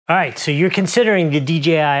All right, so you're considering the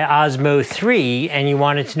DJI Osmo 3 and you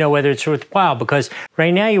wanted to know whether it's worthwhile because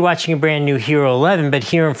right now you're watching a brand new Hero 11, but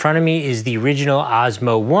here in front of me is the original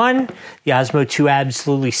Osmo 1. The Osmo 2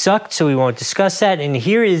 absolutely sucked, so we won't discuss that. And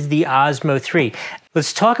here is the Osmo 3.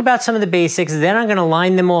 Let's talk about some of the basics, then I'm gonna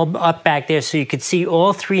line them all up back there so you can see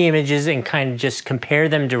all three images and kind of just compare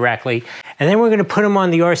them directly. And then we're gonna put them on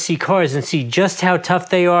the RC cars and see just how tough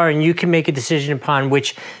they are, and you can make a decision upon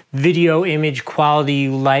which video image quality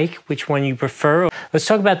you like, which one you prefer. Let's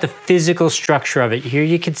talk about the physical structure of it. Here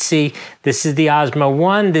you can see this is the Osmo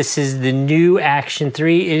 1, this is the new Action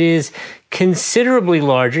 3. It is considerably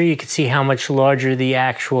larger. You can see how much larger the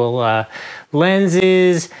actual lens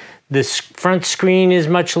is. The front screen is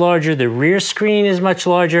much larger, the rear screen is much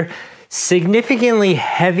larger, significantly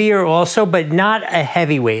heavier also, but not a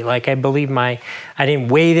heavyweight. Like I believe I didn't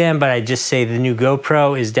weigh them, but I just say the new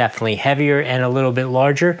GoPro is definitely heavier and a little bit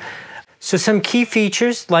larger. So some key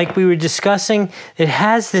features, like we were discussing, it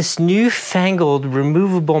has this newfangled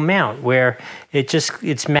removable mount where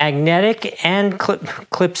it's magnetic and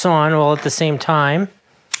clips on all at the same time.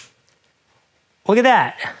 Look at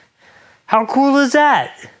that. How cool is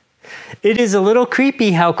that? It is a little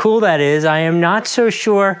creepy how cool that is. I am not so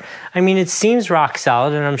sure. I mean, it seems rock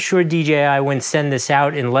solid, and I'm sure DJI wouldn't send this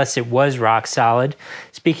out unless it was rock solid.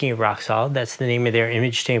 Speaking of rock solid, that's the name of their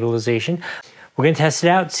image stabilization. We're gonna test it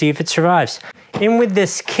out, see if it survives. In with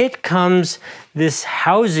this kit comes this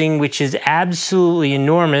housing, which is absolutely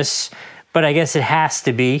enormous, but I guess it has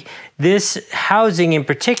to be. This housing in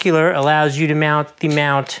particular allows you to mount the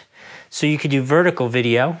mount so you could do vertical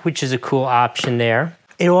video, which is a cool option there.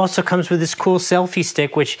 It also comes with this cool selfie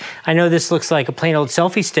stick, which I know this looks like a plain old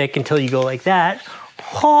selfie stick until you go like that.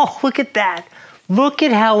 Oh, look at that. Look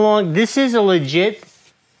at how long, this is a legit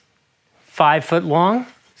 5 foot long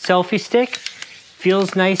selfie stick.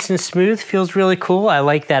 Feels nice and smooth, feels really cool. I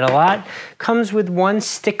like that a lot. Comes with one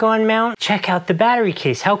stick-on mount. Check out the battery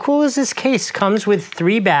case. How cool is this case? Comes with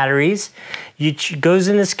 3 batteries. Goes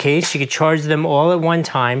in this case, you can charge them all at one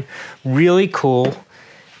time. Really cool.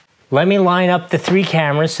 Let me line up the 3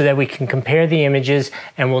 cameras so that we can compare the images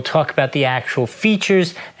and we'll talk about the actual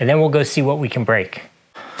features and then we'll go see what we can break.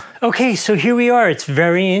 Okay, so here we are. It's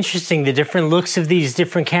very interesting, the different looks of these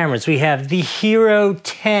different cameras. We have the Hero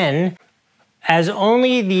 10. As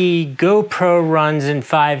only the GoPro runs in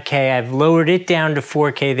 5K, I've lowered it down to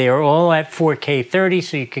 4K. They are all at 4K 30,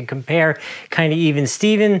 so you can compare kind of even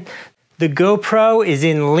Steven. The GoPro is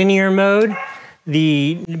in linear mode.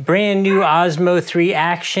 The brand new Osmo 3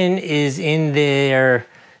 Action is in their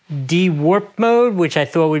de-warp mode, which I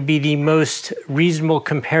thought would be the most reasonable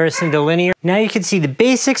comparison to linear. Now you can see the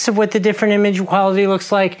basics of what the different image quality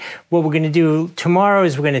looks like. What we're gonna do tomorrow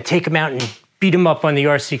is we're gonna take them out and beat them up on the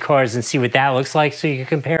RC cars and see what that looks like so you can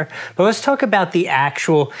compare. But let's talk about the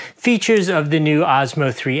actual features of the new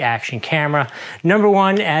Osmo 3 Action camera. Number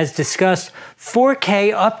one, as discussed,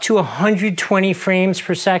 4K up to 120 frames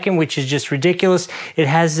per second, which is just ridiculous. It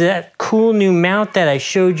has that cool new mount that I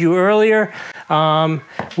showed you earlier,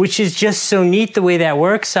 which is just so neat the way that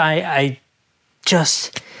works. I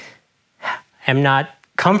just am not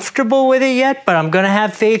comfortable with it yet, but I'm gonna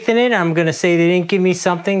have faith in it. I'm gonna say they didn't give me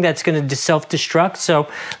something that's gonna self-destruct, so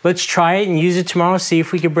let's try it and use it tomorrow, see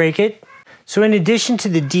if we can break it. So in addition to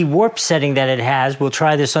the de-warp setting that it has, we'll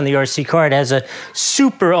try this on the RC car, it has a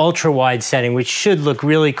super ultra wide setting, which should look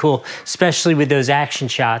really cool, especially with those action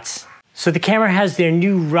shots. So the camera has their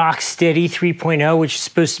new HorizonSteady 3.0, which is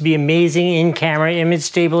supposed to be amazing in-camera image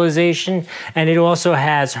stabilization. And it also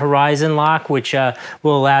has Horizon Lock, which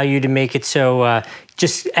will allow you to make it so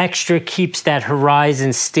just extra keeps that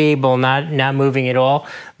horizon stable, not moving at all.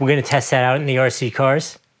 We're gonna test that out in the RC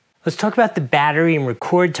cars. Let's talk about the battery and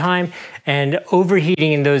record time and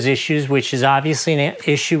overheating in those issues, which is obviously an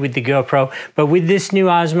issue with the GoPro. But with this new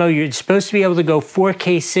Osmo, you're supposed to be able to go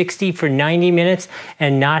 4K 60 for 90 minutes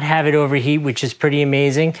and not have it overheat, which is pretty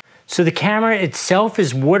amazing. So the camera itself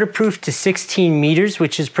is waterproof to 16 meters,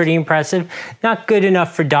 which is pretty impressive. Not good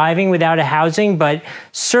enough for diving without a housing, but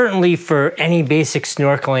certainly for any basic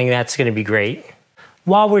snorkeling, that's gonna be great.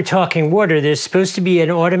 While we're talking water, there's supposed to be an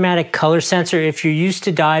automatic color sensor. If you're used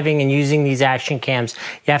to diving and using these action cams,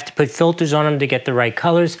 you have to put filters on them to get the right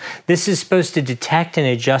colors. This is supposed to detect and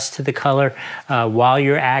adjust to the color while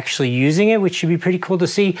you're actually using it, which should be pretty cool to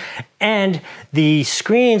see. And the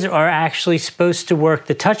screens are actually supposed to work,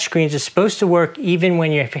 the touch screens are supposed to work even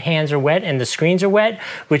when your hands are wet and the screens are wet,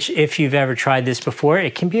 which if you've ever tried this before,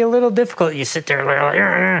 it can be a little difficult. You sit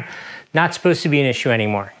there, not supposed to be an issue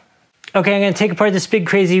anymore. Okay, I'm gonna take apart this big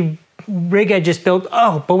crazy rig I just built.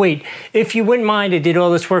 Oh, but wait, if you wouldn't mind, I did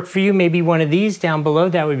all this work for you, maybe one of these down below,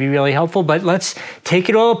 that would be really helpful. But let's take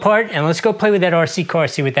it all apart and let's go play with that RC car,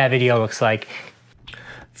 see what that video looks like.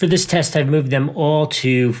 For this test, I've moved them all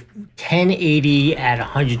to 1080 at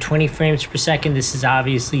 120 frames per second. This is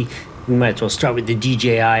obviously, we might as well start with the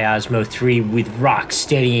DJI Osmo 3 with rock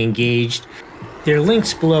steady engaged. There are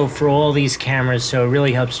links below for all these cameras, so it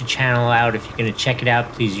really helps you channel out. If you're going to check it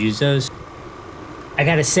out, please use those. I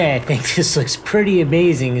gotta say, I think this looks pretty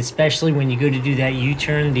amazing, especially when you go to do that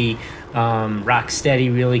U-turn. The rock steady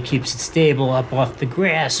really keeps it stable, up off the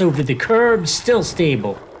grass, over the curb, still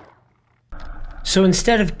stable. So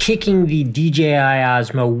instead of kicking the DJI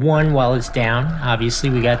Osmo 1 while it's down, obviously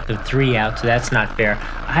we got the 3 out, so that's not fair.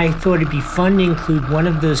 I thought it'd be fun to include one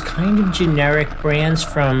of those kind of generic brands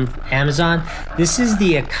from Amazon. This is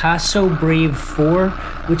the AKASO Brave 4,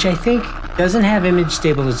 which I think doesn't have image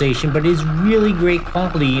stabilization, but is really great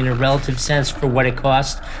quality in a relative sense for what it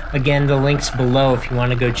costs. Again, the link's below if you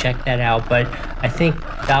want to go check that out, but I think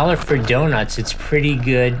 $1 for donuts, it's pretty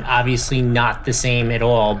good. Obviously not the same at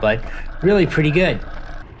all, but really pretty good.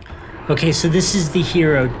 Okay, so this is the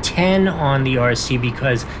Hero 10 on the RC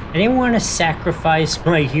because I didn't want to sacrifice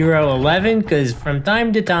my Hero 11 because from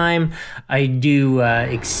time to time I do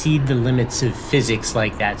exceed the limits of physics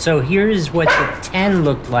like that. So here's what the 10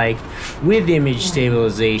 looked like with image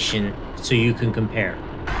stabilization so you can compare.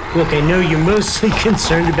 Look, I know you're mostly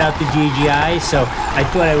concerned about the DJI, so I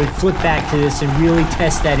thought I would flip back to this and really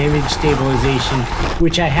test that image stabilization,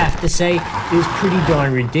 which I have to say is pretty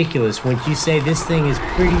darn ridiculous. Once you say this thing is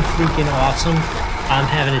pretty freaking awesome, I'm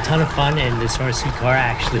having a ton of fun, and this RC car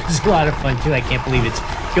actually is a lot of fun too. I can't believe it's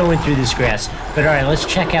going through this grass. But all right, let's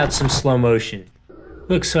check out some slow motion.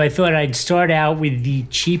 Look, so I thought I'd start out with the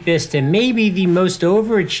cheapest and maybe the most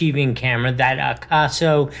overachieving camera, that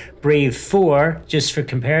AKASO Brave 4, just for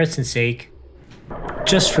comparison's sake.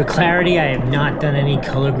 Just for clarity, I have not done any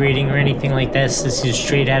color grading or anything like this. This is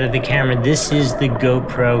straight out of the camera. This is the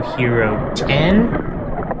GoPro Hero 10.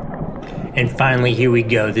 And finally, here we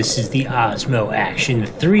go. This is the Osmo Action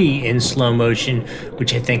 3 in slow motion,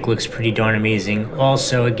 which I think looks pretty darn amazing.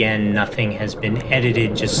 Also, again, nothing has been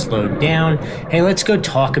edited, just slowed down. Hey, let's go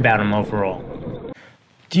talk about them overall.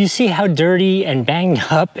 Do you see how dirty and banged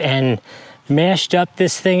up and mashed up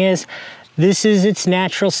this thing is? This is its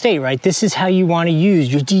natural state, right? This is how you want to use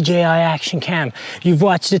your DJI Action Cam. You've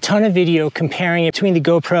watched a ton of video comparing it between the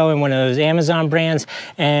GoPro and one of those Amazon brands,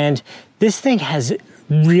 and this thing has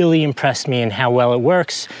really impressed me in how well it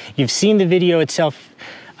works. You've seen the video itself.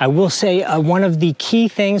 I will say one of the key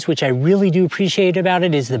things which I really do appreciate about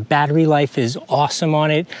it is the battery life is awesome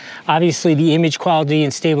on it. Obviously the image quality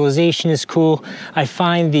and stabilization is cool. I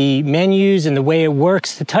find the menus and the way it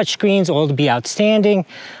works, the touchscreens, all to be outstanding.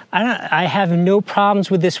 I have no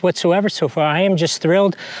problems with this whatsoever so far. I am just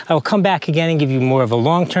thrilled. I will come back again and give you more of a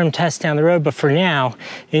long-term test down the road, but for now,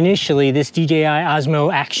 initially, this DJI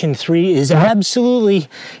Osmo Action 3 is absolutely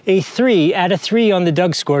a 3 out of 3 on the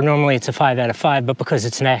Doug score. Normally it's a 5 out of 5, but because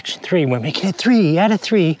it's an Action 3, we're making it 3 out of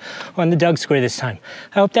 3 on the Doug score this time.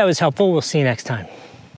 I hope that was helpful. We'll see you next time.